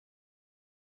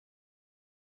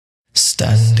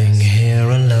Standing here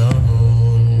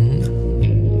alone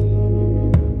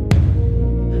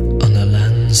on a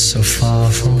land so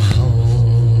far from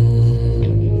home,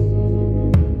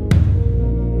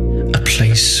 a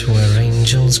place where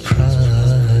angels cry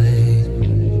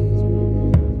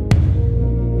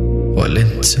while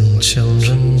little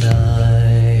children die.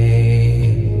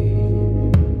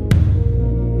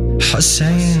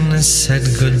 Huseyn has said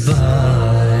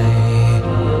goodbye,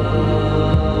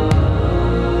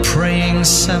 praying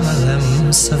some of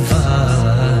them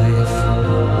survive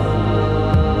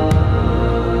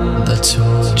the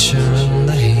torture and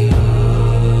the heat.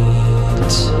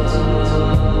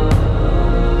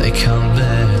 They can't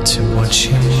bear to watch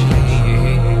him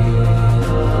leave.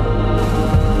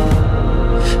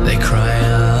 They cry,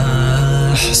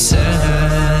 "Ah, Huseyn,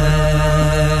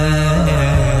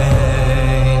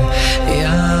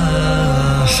 Ya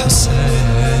Huseyn."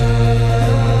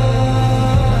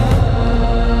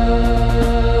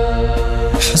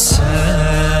 Huseyn,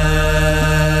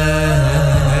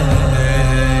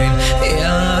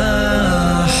 Ya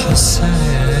Huseyn.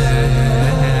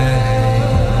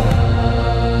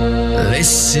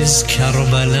 This is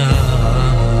Karbala.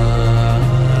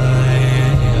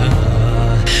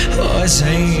 Oh,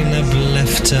 Zainab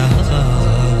left her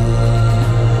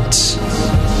heart.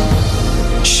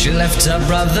 She left her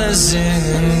brothers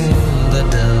in the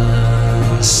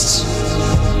dust.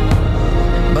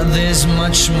 But there's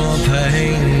much more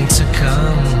pain to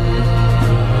come.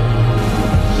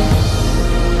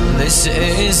 This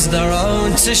is the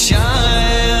road to Sham.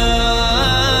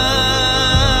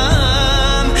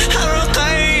 Her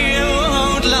Ruqayya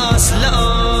won't last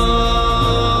long.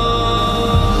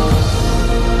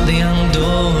 The young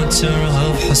daughter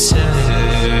of Huseyn,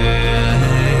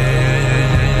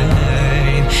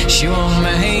 she won't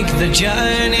make the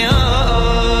journey home.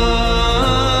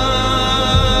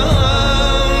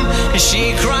 She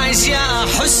cries, "Ya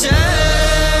Huseyn,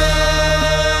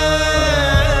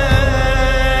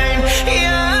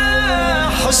 Ya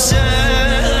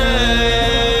Huseyn,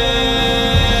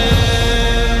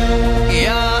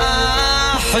 Ya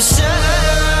Huseyn,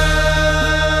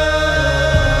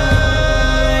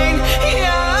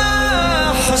 Ya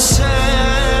Huseyn,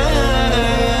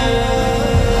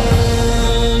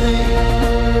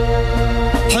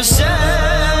 Huseyn.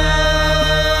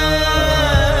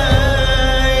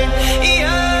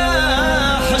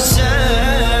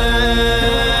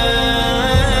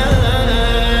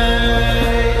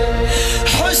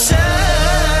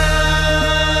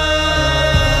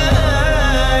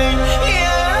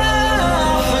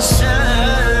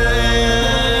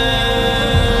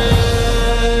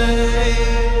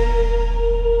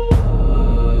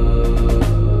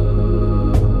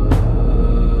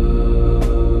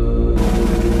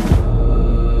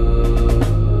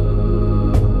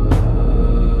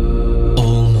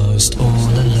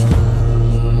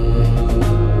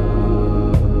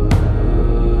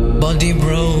 Body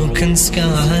broken,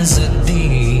 scars are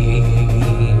deep,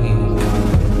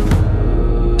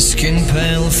 skin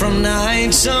pale from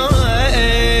night's ache.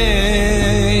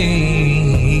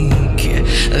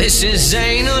 This is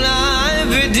Zainul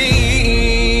Abidin.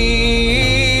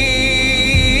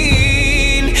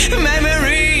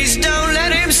 Memories don't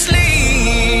let him sleep.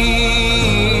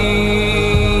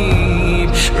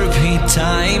 Repeat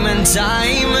time and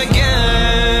time again.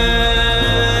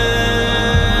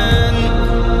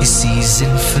 He sees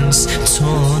infants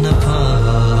torn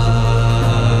apart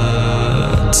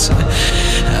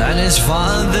and his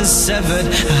father's severed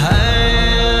hand.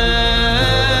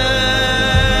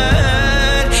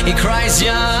 He cries,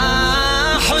 "Ya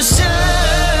Huseyn,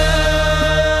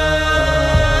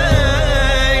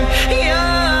 Ya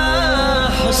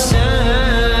Huseyn,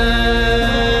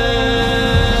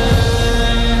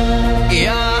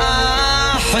 Ya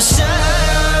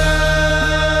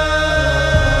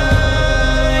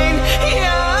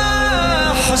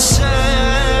Huseyn."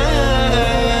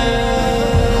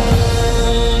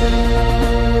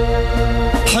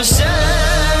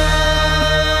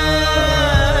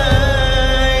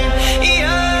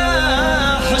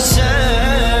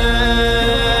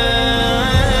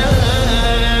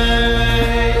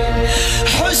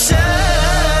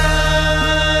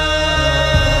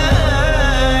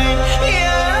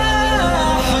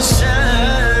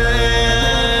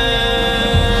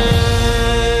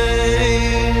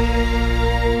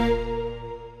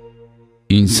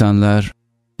 İnsanlar,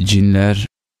 cinler,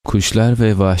 kuşlar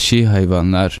ve vahşi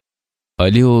hayvanlar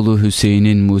Alioğlu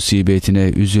Hüseyin'in musibetine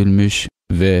üzülmüş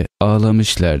ve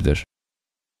ağlamışlardır.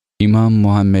 İmam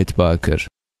Muhammed Bakır